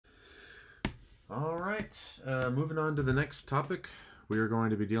right, moving on to the next topic. We are going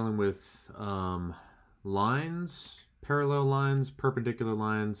to be dealing with lines, parallel lines, perpendicular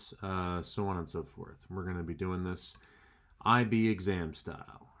lines, so on and so forth. We're going to be doing this IB exam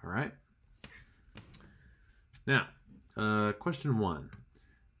style, all right? Now, question 1.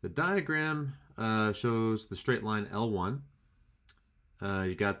 The diagram shows the straight line L1.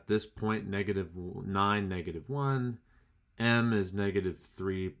 You got this point, -9, -1. M is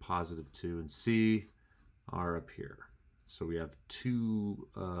 -3, +2, and C are up here. So we have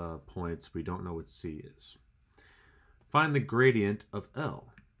 2 points. We don't know what C is. Find the gradient of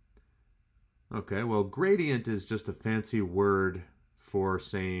L. Okay, well, gradient is just a fancy word for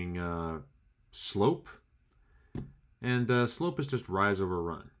saying slope. And slope is just rise over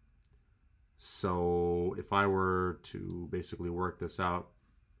run. So if I were to basically work this out,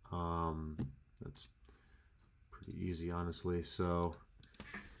 that's pretty easy, honestly. So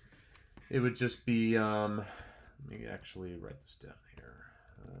it would just be, let me actually write this down here.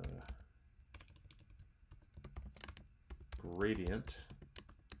 Gradient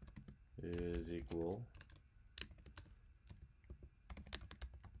is equal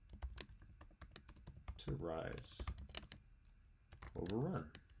to rise over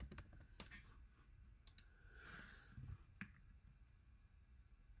run.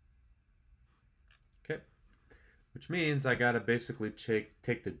 Okay, which means I gotta basically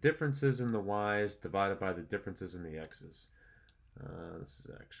take the differences in the y's divided by the differences in the x's. This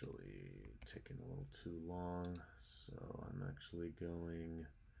is actually taking a little too long, so I'm actually going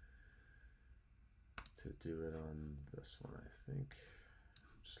to do it on this one, I think.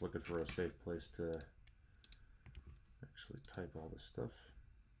 Just looking for a safe place to actually type all this stuff.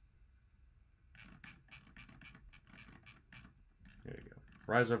 There you go.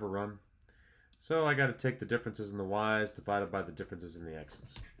 Rise over run. So I got to take the differences in the y's divided by the differences in the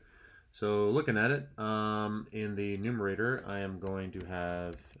x's. So looking at it, in the numerator, I am going to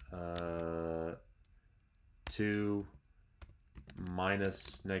have 2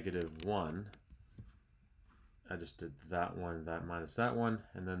 minus -1. I just did that one, that minus that one.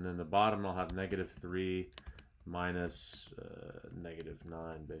 And then in the bottom, I'll have -3 minus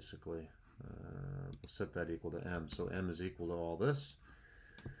 -9, basically. We'll set that equal to m. So m is equal to all this.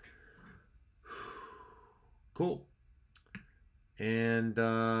 Cool. And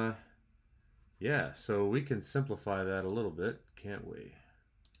yeah, so we can simplify that a little bit, can't we?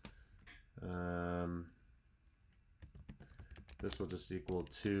 This will just equal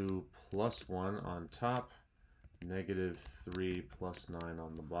 2 plus 1 on top, -3 plus 9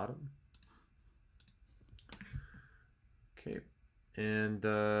 on the bottom. Okay, and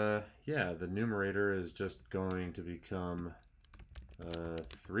yeah, the numerator is just going to become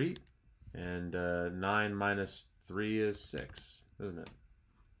 3, and 9 minus 3 is 6, isn't it?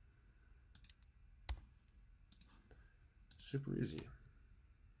 Super easy.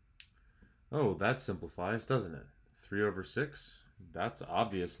 Oh, that simplifies, doesn't it? 3 over 6, that's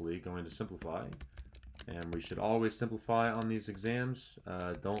obviously going to simplify. And we should always simplify on these exams.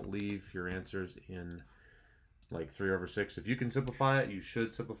 Don't leave your answers in like 3 over 6. If you can simplify it, you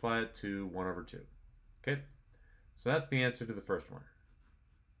should simplify it to 1 over 2. Okay? So that's the answer to the first one.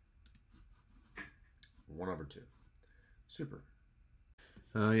 1 over 2. Super.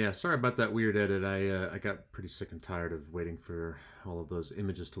 Yeah, sorry about that weird edit. I got pretty sick and tired of waiting for all of those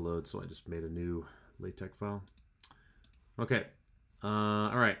images to load, so I just made a new LaTeX file. Okay.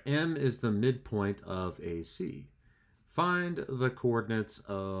 All right. M is the midpoint of AC. Find the coordinates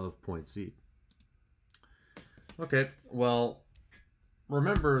of point C. Okay. Well,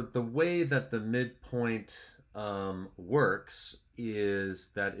 remember the way that the midpoint works is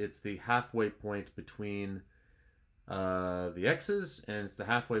that it's the halfway point between the x's, and it's the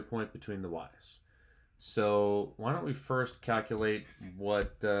halfway point between the y's. So why don't we first calculate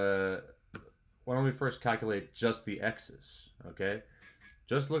just the x's, okay?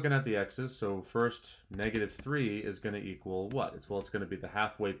 Just looking at the x's, so first -3 is going to equal what? It's going to be the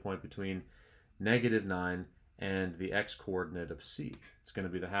halfway point between -9 and the x coordinate of C. It's going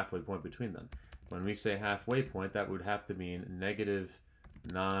to be the halfway point between them. When we say halfway point, that would have to mean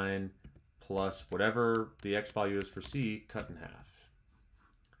 -9 plus whatever the x value is for C cut in half.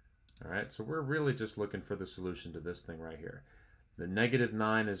 All right, so we're really just looking for the solution to this thing right here. The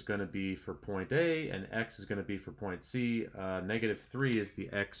 -9 is going to be for point A, and x is going to be for point C. -3 is the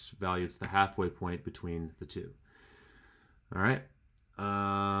x value. It's the halfway point between the two. All right,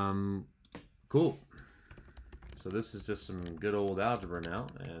 cool. So this is just some good old algebra now,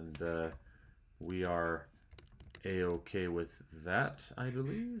 and we are a-okay with that, I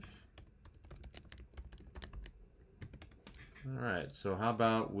believe. All right, so how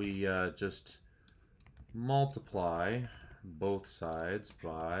about we just multiply both sides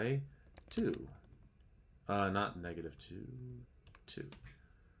by 2. Not negative 2, 2.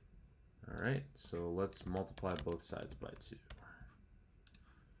 All right, so let's multiply both sides by 2.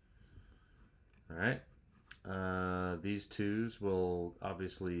 All right, these 2's will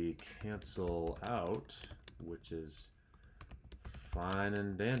obviously cancel out, which is fine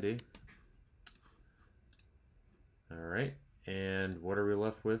and dandy. All right, and what are we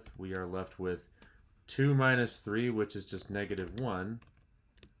left with? We are left with 2 minus 3, which is just negative 1.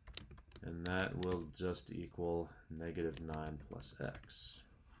 And that will just equal negative 9 plus x.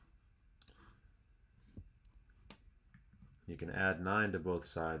 You can add 9 to both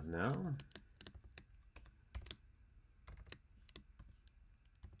sides now.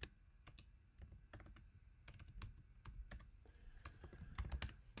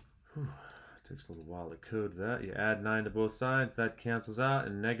 Whew. Takes a little while to code that. You add 9 to both sides, that cancels out,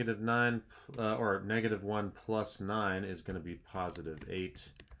 and negative 9 or negative 1 plus 9 is going to be positive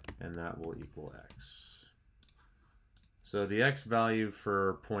 8, and that will equal x. So the x value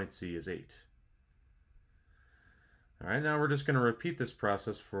for point C is 8. All right, now we're just going to repeat this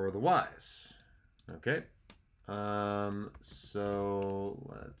process for the y's. Okay, so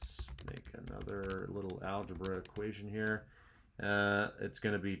let's make another little algebra equation here. It's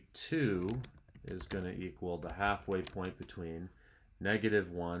going to be 2 is going to equal the halfway point between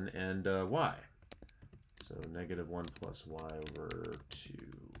negative 1 and y. So negative 1 plus y over 2.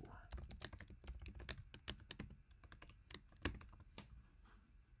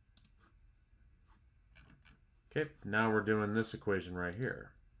 Okay, now we're doing this equation right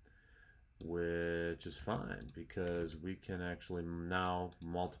here, which is fine because we can actually now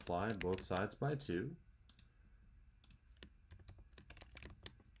multiply both sides by 2.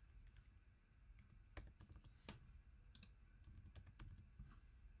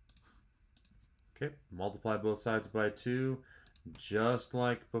 Okay, multiply both sides by 2, just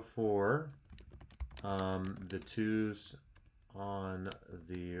like before. The 2's on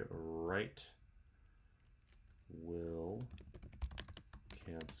the right will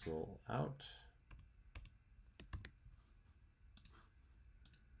cancel out.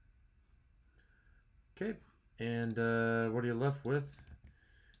 Okay, and what are you left with?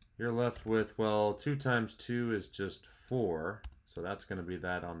 You're left with, well, 2 times 2 is just 4, so that's going to be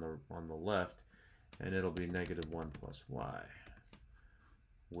that on the left, and it'll be negative 1 plus y,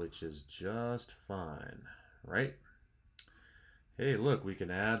 which is just fine, right? Hey, look, we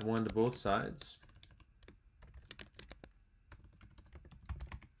can add 1 to both sides.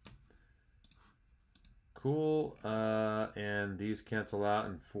 Cool, and these cancel out,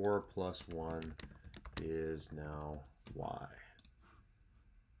 and 4 plus 1 is now y.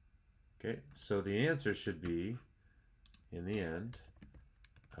 Okay, so the answer should be, in the end,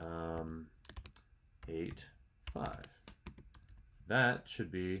 8, 5. That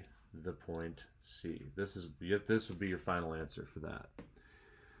should be the point C. This would be your final answer for that.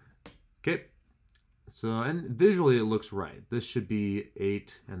 Okay, so, and visually it looks right. This should be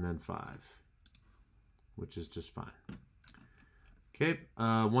 8 and then 5, which is just fine. Okay,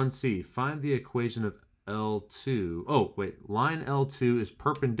 1C, find the equation of L2. Oh, wait, line L2 is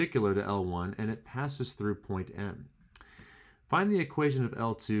perpendicular to L1 and it passes through point M. Find the equation of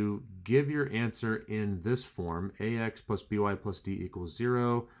L2, give your answer in this form, ax plus by plus d equals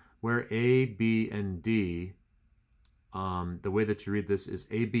 0, where a, b, and d, the way that you read this is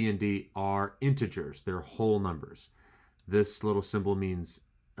a, b, and d are integers. They're whole numbers. This little symbol means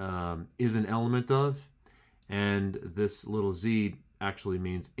is an element of, and this little z actually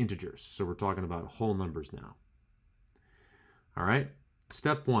means integers. So we're talking about whole numbers now. All right,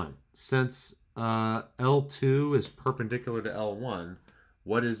 step 1. Since L2 is perpendicular to L1,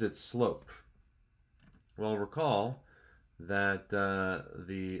 what is its slope? Well, recall that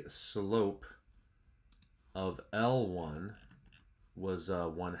the slope of L1 was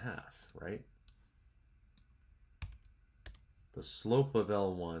 1/2, right? The slope of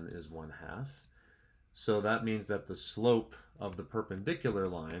L1 is 1/2. So that means that the slope of the perpendicular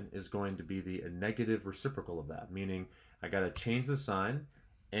line is going to be the negative reciprocal of that, meaning I got to change the sign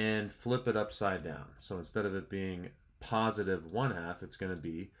and flip it upside down. So instead of it being positive 1/2, it's going to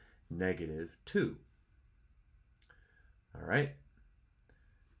be negative 2. All right.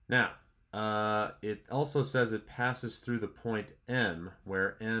 Now, it also says it passes through the point M,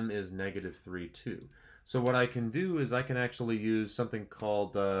 where M is negative 3, 2. So what I can do is I can actually use something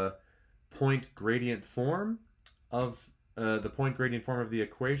called point gradient form of the point gradient form of the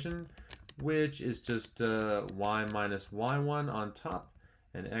equation, which is just y minus y1 on top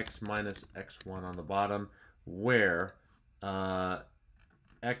and x minus x1 on the bottom, where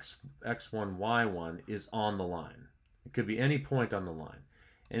x1, y1 is on the line. It could be any point on the line.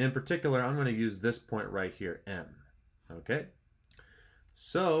 And in particular, I'm going to use this point right here, M. Okay?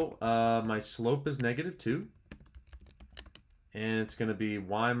 So my slope is -2. And it's going to be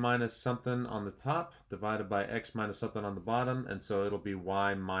y minus something on the top divided by x minus something on the bottom. And so it'll be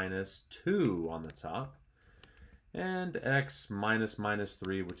y minus 2 on the top. And x minus minus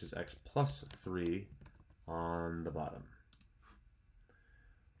 3, which is x plus 3 on the bottom.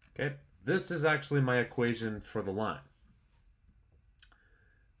 Okay, this is actually my equation for the line.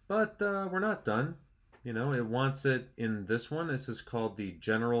 But we're not done. You know, it wants it in this one. This is called the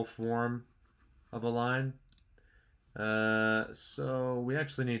general form of a line. So we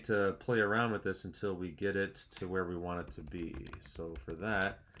actually need to play around with this until we get it to where we want it to be. So for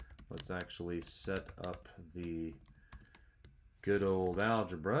that, let's actually set up the good old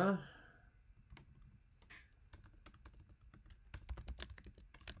algebra.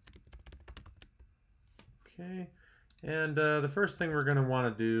 Okay, and the first thing we're going to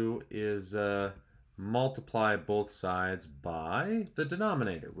want to do is multiply both sides by the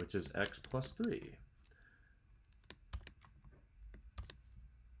denominator, which is x plus 3.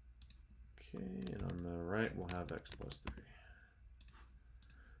 Okay, and on the right we'll have x plus 3.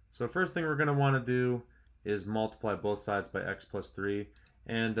 So first thing we're going to want to do is multiply both sides by x plus 3.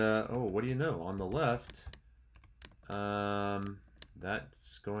 And, oh, what do you know? On the left,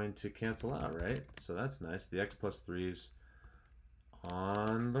 that's going to cancel out, right? So that's nice. The x plus 3's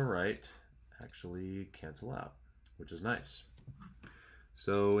on the right actually cancel out, which is nice.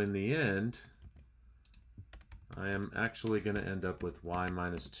 So in the end, I am actually going to end up with y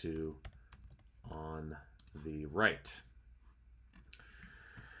minus 2 on the right.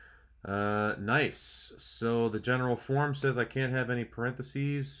 Nice. So the general form says I can't have any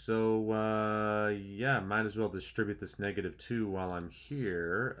parentheses, so yeah, might as well distribute this -2 while I'm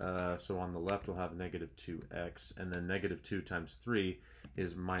here. So on the left we'll have -2x, and then -2 times 3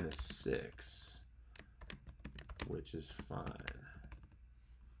 is -6, which is fine.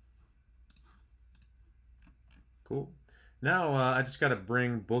 Cool. Now I just got to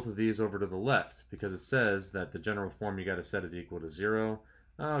bring both of these over to the left, because it says that the general form you got to set it equal to 0.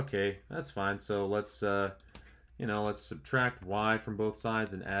 Okay, that's fine. So let's, you know, let's subtract y from both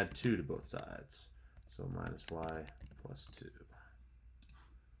sides and add 2 to both sides. So minus y plus 2.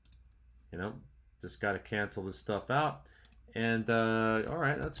 You know, just got to cancel this stuff out. And, all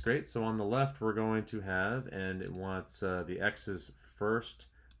right, that's great. So on the left, we're going to have, and it wants the x's first,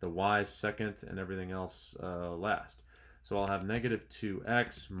 the y's second, and everything else last. So I'll have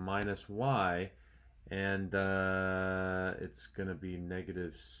 -2x minus y, and it's going to be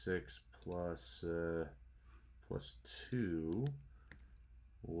 -6 plus 2,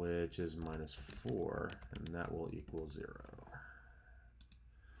 which is -4, and that will equal 0.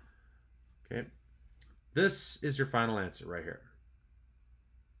 Okay, this is your final answer right here.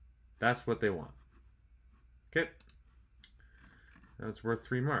 That's what they want. Okay, that's worth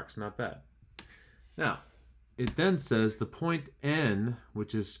 3 marks, not bad. Now, it then says the point N,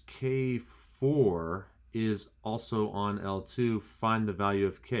 which is K4, is also on L2. Find the value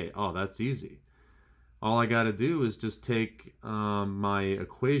of K. Oh, that's easy. All I got to do is just take my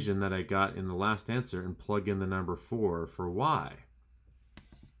equation that I got in the last answer and plug in the number 4 for Y.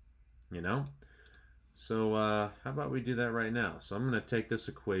 You know? So how about we do that right now? So I'm going to take this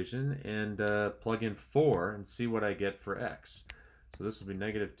equation and plug in 4 and see what I get for X. So this will be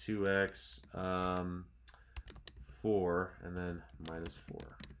 -2x 4, and then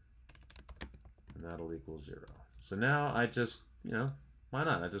 -4. And that'll equal 0. So now I just, you know, why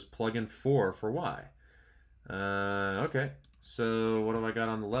not? I just plug in 4 for y. Okay, so what have I got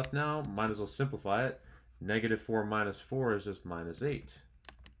on the left now? Might as well simplify it. -4 minus 4 is just -8.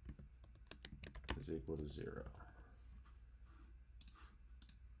 Is equal to 0.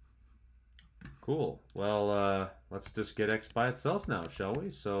 Cool. Well, let's just get x by itself now, shall we?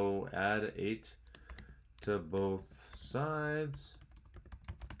 So add 8 to both sides.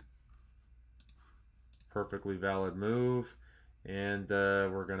 Perfectly valid move. And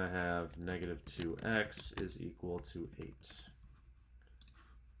we're going to have -2x is equal to 8.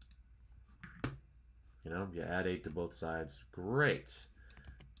 You know, you add 8 to both sides. Great.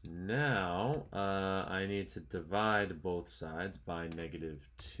 Now, I need to divide both sides by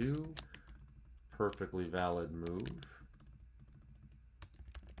 -2. Perfectly valid move.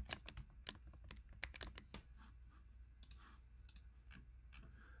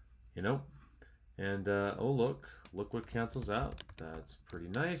 You know, and oh look what cancels out. That's pretty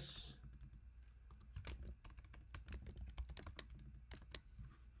nice.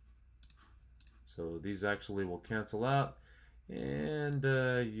 So these actually will cancel out, And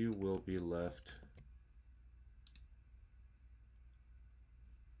you will be left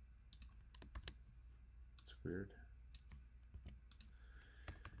it's weird.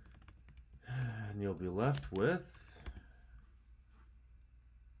 And you'll be left with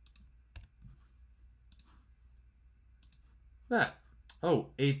that.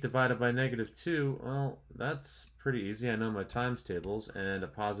 Oh, 8 divided by -2. Well, that's pretty easy. I know my times tables, and a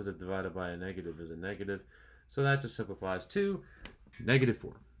positive divided by a negative is a negative. So that just simplifies to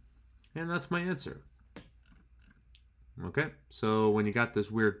 -4. And that's my answer. Okay, so when you got this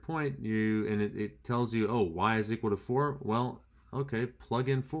weird point, it tells you, oh, y is equal to 4. Well, okay, plug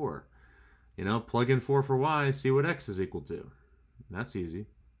in 4. You know, plug in 4 for y, see what x is equal to. That's easy.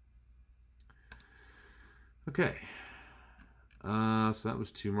 Okay. So that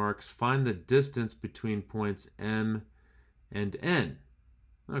was 2 marks. Find the distance between points M and N.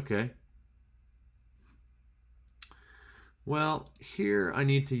 Okay. Well, here I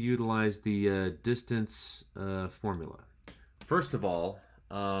need to utilize the distance formula. First of all,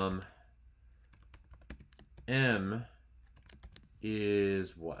 M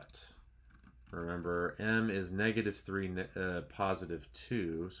is what? Remember, M is -3,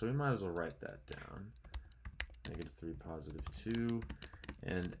 +2, so we might as well write that down. -3, +2,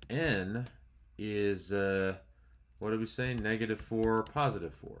 and N is, what did we say? -4,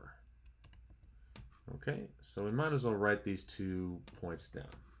 +4. Okay, so we might as well write these 2 points down.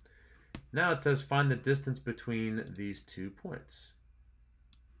 Now it says find the distance between these 2 points.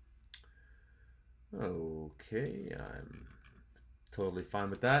 Okay, I'm totally fine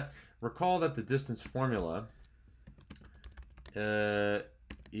with that. Recall that the distance formula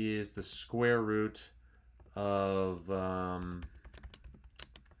is the square root of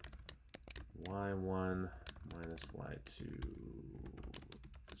y1 minus y2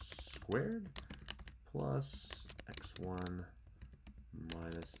 squared plus x1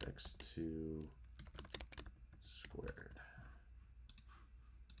 minus x2 squared.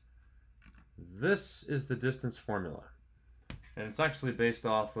 This is the distance formula, and it's actually based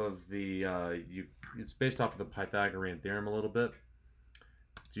off of the it's based off of the Pythagorean theorem a little bit.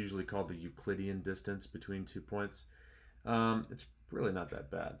 It's usually called the Euclidean distance between 2 points. It's really not that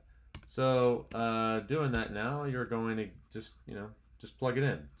bad. So doing that now, you're going to just plug it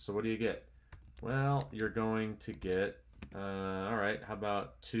in. So what do you get? Well, you're going to get, all right, how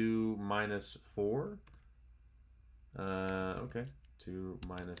about 2 minus 4? Okay, 2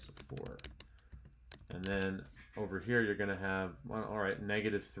 minus 4. And then over here, you're going to have, well, all right,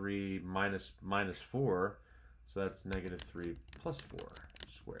 -3 minus 4. So that's -3 plus 4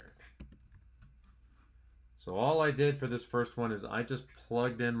 squared. So all I did for this first one is I just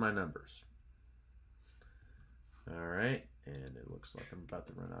plugged in my numbers. All right, and it looks like I'm about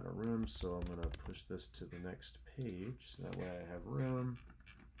to run out of room, so I'm going to push this to the next page, so that way I have room.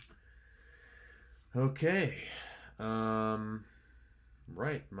 Okay,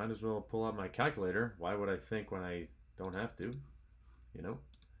 right, might as well pull out my calculator. Why would I think when I don't have to, you know?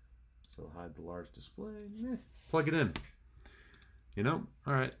 So hide the large display, plug it in, you know?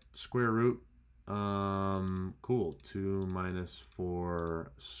 All right, square root, cool, 2 minus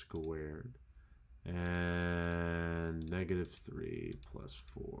 4 squared. And -3 plus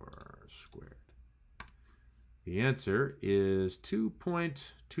 4 squared. The answer is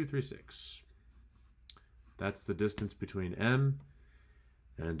 2.236. That's the distance between M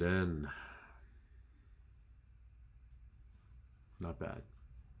and N. Not bad.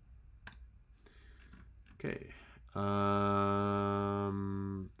 Okay.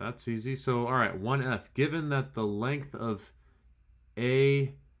 That's easy. So, all right, 1F. Given that the length of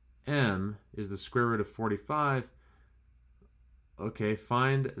AM is the square root of 45. Okay,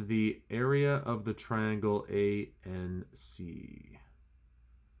 find the area of the triangle ANC.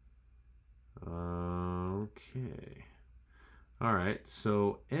 Okay. All right,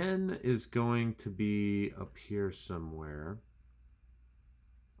 so N is going to be up here somewhere.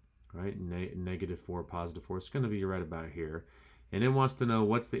 Right, -4, +4. It's going to be right about here. And it wants to know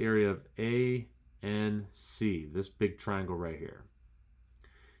what's the area of ANC, this big triangle right here.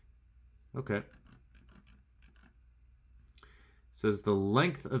 Okay. It says the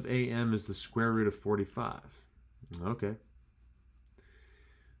length of AM is the square root of 45. Okay.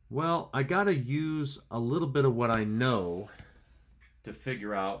 Well, I got to use a little bit of what I know to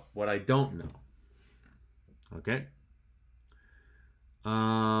figure out what I don't know. Okay.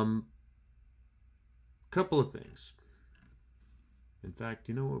 Couple of things. In fact,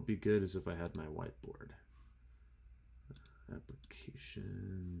 you know what would be good is if I had my whiteboard.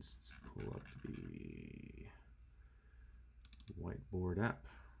 Applications, let's pull up the whiteboard app.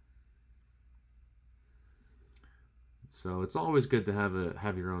 So it's always good to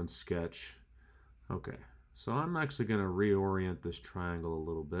have your own sketch. Okay, so I'm actually going to reorient this triangle a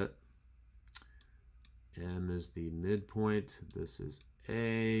little bit. M is the midpoint. This is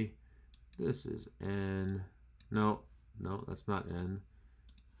A. This is N. No, that's not N.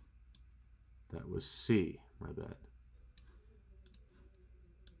 That was C. My bad.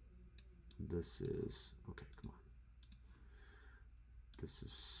 This is, okay, come on. This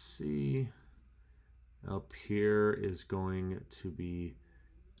is C. Up here is going to be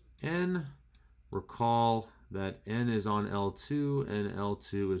N. Recall that N is on L2 and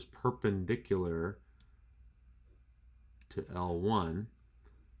L2 is perpendicular to L1.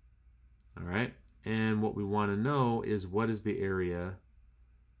 All right. And what we want to know is what is the area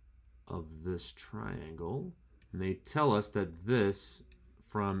of this triangle. And they tell us that this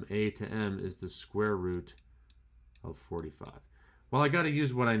from A to M is the square root of 45. Well, I got to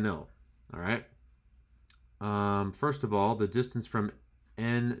use what I know. All right. First of all, the distance from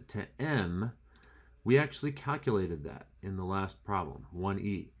N to M, we actually calculated that in the last problem,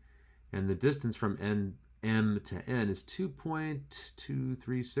 1e. And the distance from M to N is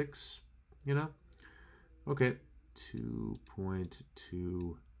 2.236, you know? Okay,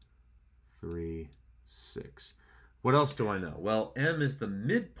 2.236. What else do I know? Well, M is the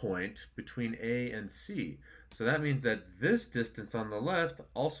midpoint between A and C. So that means that this distance on the left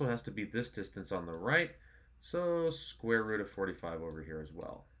also has to be this distance on the right. So square root of 45 over here as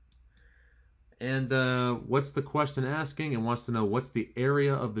well. And what's the question asking? It wants to know what's the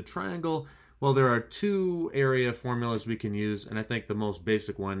area of the triangle. Well, there are two area formulas we can use, and I think the most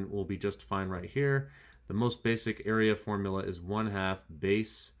basic one will be just fine right here. The most basic area formula is 1/2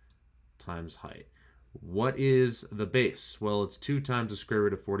 base times height. What is the base? Well, it's 2 times the square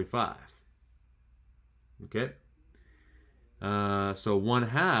root of 45. Okay? So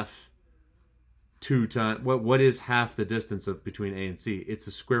 1/2, 2 times, what is half the distance of between A and C? It's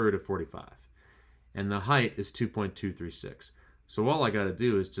the square root of 45. And the height is 2.236. So all I got to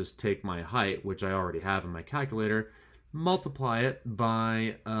do is just take my height, which I already have in my calculator, multiply it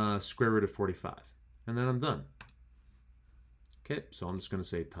by square root of 45. And then I'm done. Okay, so I'm just going to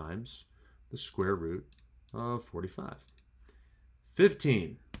say times the square root of 45.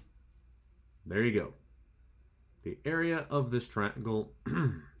 15. There you go. The area of this triangle,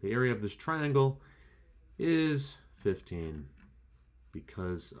 the area of this triangle is 15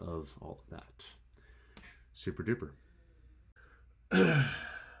 because of all of that. Super duper.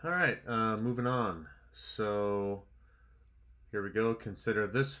 All right, moving on. So here we go. Consider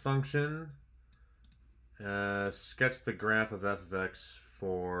this function. Sketch the graph of f of x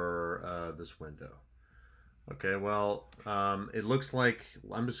for this window. Okay, well, it looks like,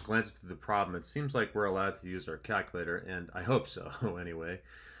 I'm just glancing through the problem. It seems like we're allowed to use our calculator, and I hope so, anyway.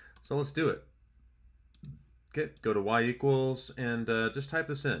 So let's do it. Okay, go to y equals, and just type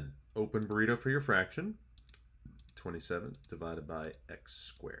this in. Open burrito for your fraction. 27 divided by x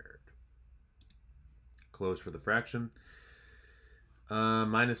squared. Close for the fraction.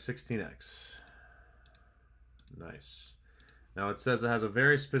 Minus 16x. Nice. Now it says it has a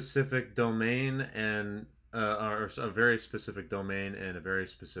very specific domain and or a very specific domain and a very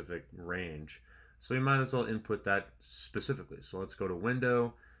specific range. So we might as well input that specifically. So let's go to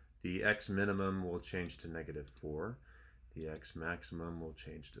window. The x minimum will change to -4. The x maximum will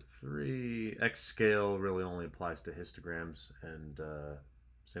change to 3. X scale really only applies to histograms, and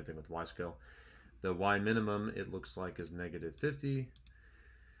same thing with y scale. The y minimum, it looks like, is -50.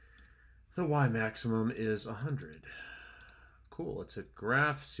 The y maximum is 100. Cool, let's hit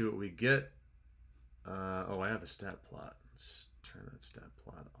graph, see what we get. Oh, I have a stat plot. Let's turn that stat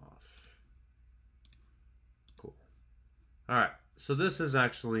plot off. Cool. All right, so this is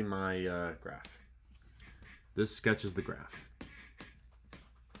actually my graph. This sketches the graph.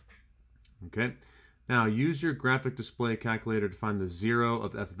 Okay, now use your graphic display calculator to find the 0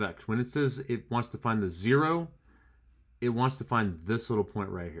 of f of x. When it says it wants to find the 0, it wants to find this little point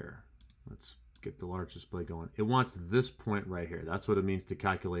right here. Let's get the large display going. It wants this point right here. That's what it means to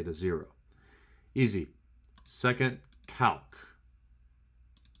calculate a 0. Easy. Second, calc.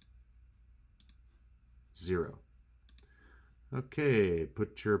 0. Okay,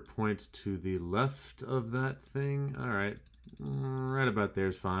 put your point to the left of that thing. All right, right about there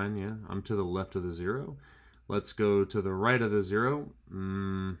is fine. Yeah, I'm to the left of the 0. Let's go to the right of the 0.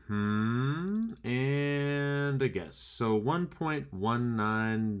 And a guess. So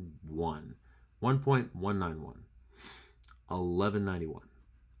 1.191. 1.191. 1191.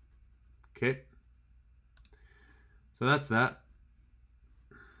 Okay. So that's that.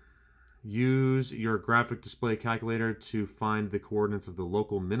 Use your graphic display calculator to find the coordinates of the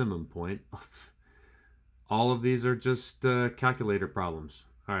local minimum point. All of these are just calculator problems.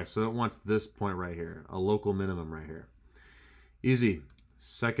 All right, so it wants this point right here, a local minimum right here. Easy.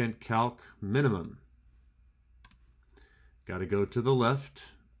 Second calc minimum. Got to go to the left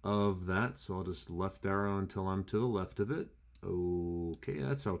of that, so I'll just left arrow until I'm to the left of it. Okay,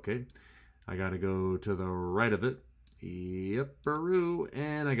 that's okay. I got to go to the right of it. Yep,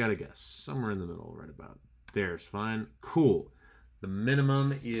 and I got to guess. Somewhere in the middle, right about. There's fine. Cool. The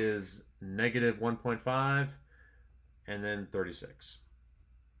minimum is negative 1.5 and then 36.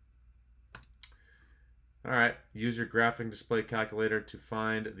 All right, use your graphing display calculator to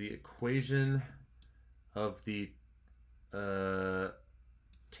find the equation of the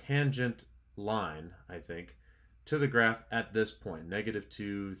tangent line, I think, to the graph at this point, negative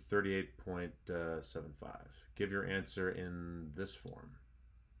 2, 38.75. Give your answer in this form.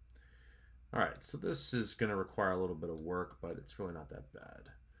 All right, so this is going to require a little bit of work, but it's really not that bad.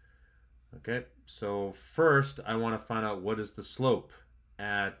 Okay, so first I want to find out what is the slope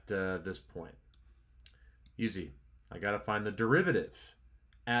at this point. Easy. I got to find the derivative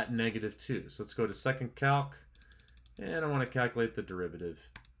at negative 2. So let's go to second calc, and I want to calculate the derivative.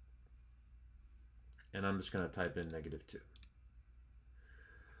 And I'm just going to type in negative 2.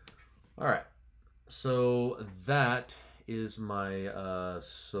 All right, so that is my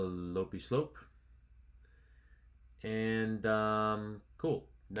slopey slope. And cool,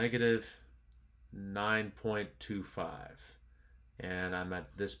 negative 9.25. And I'm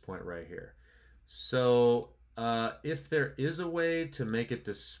at this point right here. So if there is a way to make it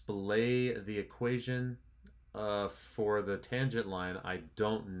display the equation for the tangent line, I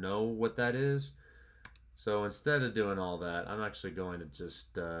don't know what that is. So instead of doing all that, I'm actually going to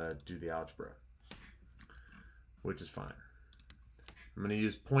just do the algebra, which is fine. I'm going to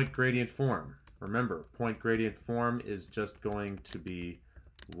use point gradient form. Remember, point gradient form is just going to be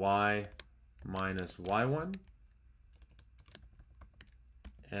y minus y1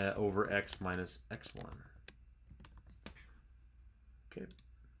 over x minus x1. Okay.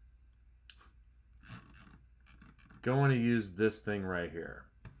 Going to use this thing right here.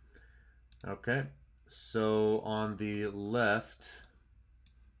 Okay. So on the left,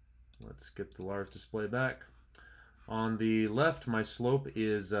 let's get the large display back. On the left, my slope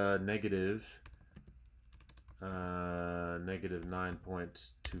is negative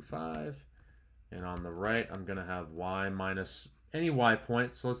 9.25. And on the right, I'm going to have y minus any y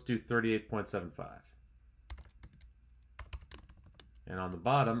point. So let's do 38.75. And on the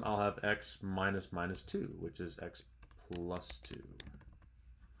bottom, I'll have x minus minus 2, which is x plus 2.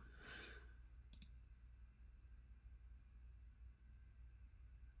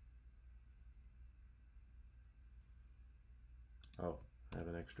 Oh, I have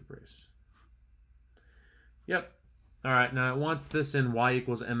an extra brace. Yep. All right, now it wants this in y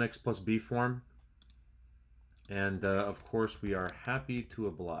equals mx plus b form. And of course, we are happy to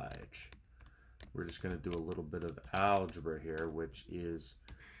oblige. We're just going to do a little bit of algebra here, which is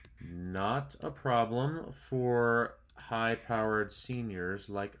not a problem for high-powered seniors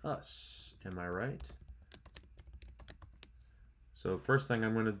like us. Am I right? So first thing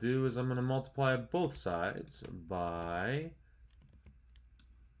I'm going to do is I'm going to multiply both sides by,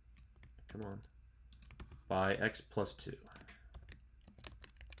 come on, by x plus 2.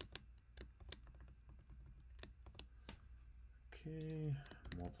 Okay,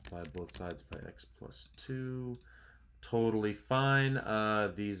 multiply both sides by x plus 2. Totally fine.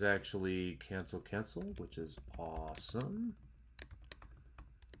 These actually cancel, which is awesome.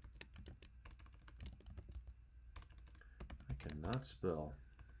 I cannot spell.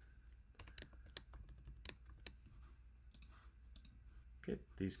 Okay,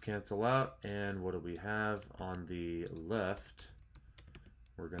 these cancel out, and what do we have on the left?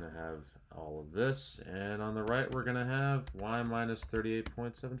 We're going to have all of this, and on the right we're going to have y minus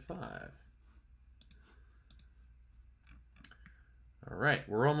 38.75. All right,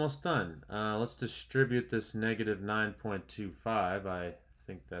 we're almost done. Let's distribute this negative 9.25. I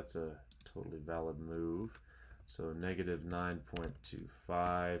think that's a totally valid move. So negative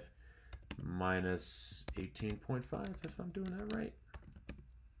 9.25 minus 18.5, if I'm doing that right.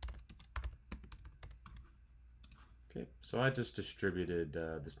 Okay, so I just distributed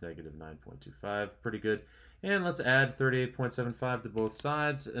this negative 9.25, pretty good. And let's add 38.75 to both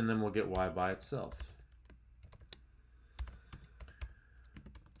sides, and then we'll get y by itself.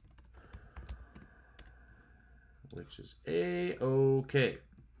 Which is A-okay.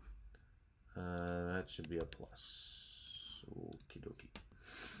 That should be a plus. Okie dokie.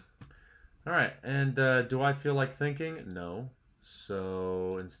 All right, and do I feel like thinking? No.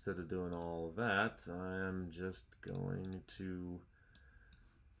 So instead of doing all of that, I am just going to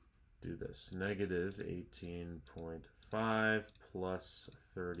do this. Negative 18.5 plus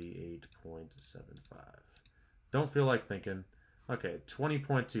 38.75. Don't feel like thinking. Okay,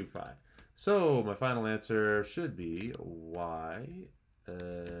 20.25. So my final answer should be y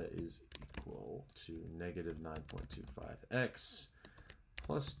is equal to negative 9.25x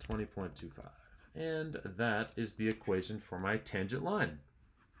plus 20.25. And that is the equation for my tangent line.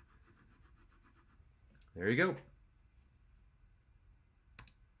 There you go.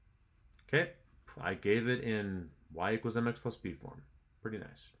 Okay, I gave it in y equals mx plus b form. Pretty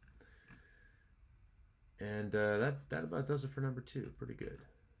nice. And that about does it for number 2. Pretty good.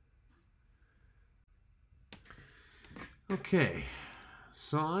 Okay,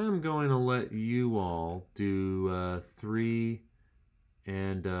 so I am going to let you all do 3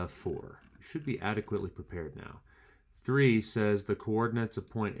 and 4. You should be adequately prepared now. 3 says the coordinates of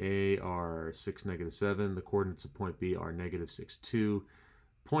point A are 6, -7. The coordinates of point B are -6, 2.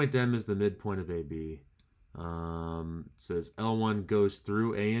 Point M is the midpoint of AB. It says L1 goes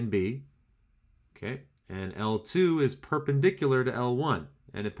through A and B. Okay, and L2 is perpendicular to L1,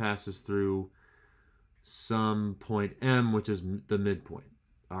 and it passes through some point M, which is the midpoint.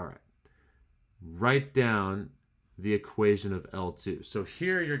 All right. Write down the equation of L2. So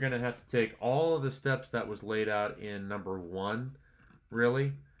here you're going to have to take all of the steps that was laid out in number 1,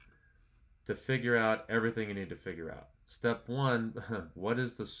 really, to figure out everything you need to figure out. Step 1, what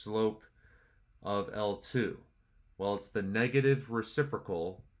is the slope of L2? Well, it's the negative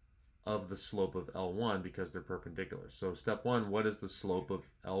reciprocal of the slope of L1 because they're perpendicular. So step 1, what is the slope of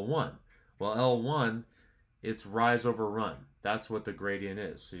L1? Well, L1, it's rise over run. That's what the gradient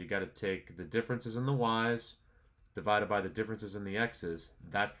is. So you got to take the differences in the y's divided by the differences in the x's.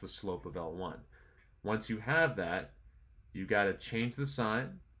 That's the slope of L1. Once you have that, you got to change the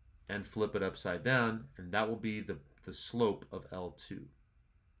sign and flip it upside down, and that will be the slope of L2.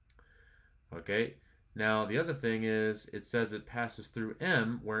 Okay, now the other thing is it says it passes through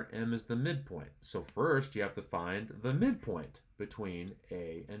M, where M is the midpoint. So first you have to find the midpoint between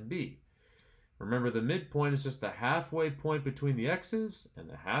A and B. Remember, the midpoint is just the halfway point between the x's and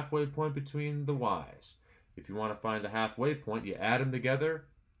the halfway point between the y's. If you want to find a halfway point, you add them together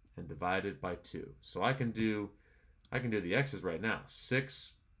and divide it by 2. So I can do the x's right now.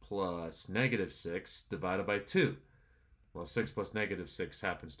 6 plus -6 divided by 2. Well, 6 plus -6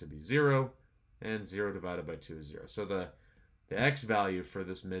 happens to be 0, and 0 divided by 2 is 0. So the x value for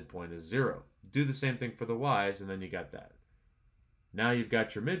this midpoint is 0. Do the same thing for the y's, and then you got that. Now you've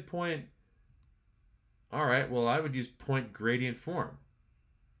got your midpoint. All right, well, I would use point gradient form.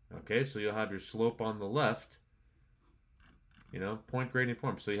 Okay, so you'll have your slope on the left, point gradient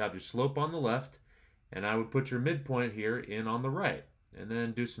form. So you have your slope on the left, and I would put your midpoint here in on the right, and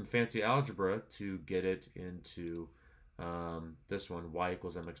then do some fancy algebra to get it into this one, y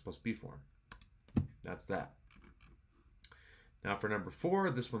equals mx plus b form. That's that. Now for number 4,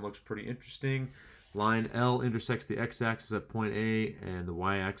 this one looks pretty interesting. Line L intersects the x-axis at point A and the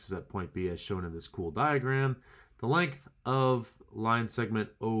y-axis at point B as shown in this cool diagram. The length of line segment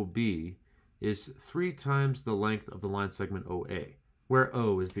OB is 3 times the length of the line segment OA, where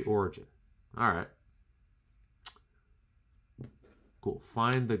O is the origin. All right. Cool.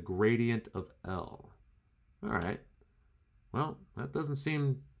 Find the gradient of L. All right. Well, that doesn't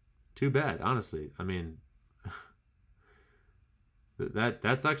seem too bad, honestly. I mean,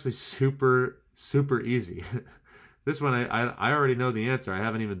 that's actually super easy. This one, I already know the answer. I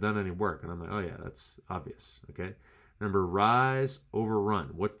haven't even done any work. And I'm like, oh yeah, that's obvious. Okay. Remember, rise over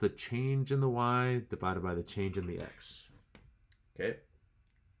run. What's the change in the y divided by the change in the x? Okay.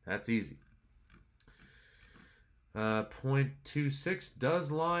 That's easy. 0.26 does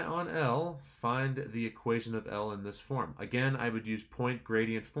lie on L. Find the equation of L in this form. Again, I would use point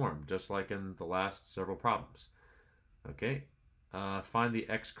gradient form, just like in the last several problems. Okay. Find the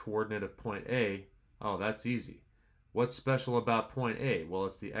x coordinate of point A. Oh, that's easy. What's special about point A? Well,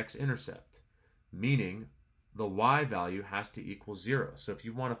 it's the x-intercept, meaning the y value has to equal 0. So if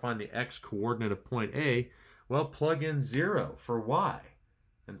you want to find the x coordinate of point A, well, plug in 0 for y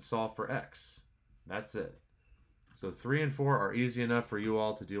and solve for x. That's it. So 3 and 4 are easy enough for you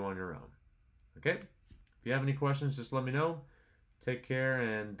all to do on your own. Okay? If you have any questions, just let me know. Take care,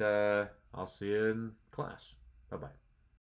 and I'll see you in class. Bye-bye.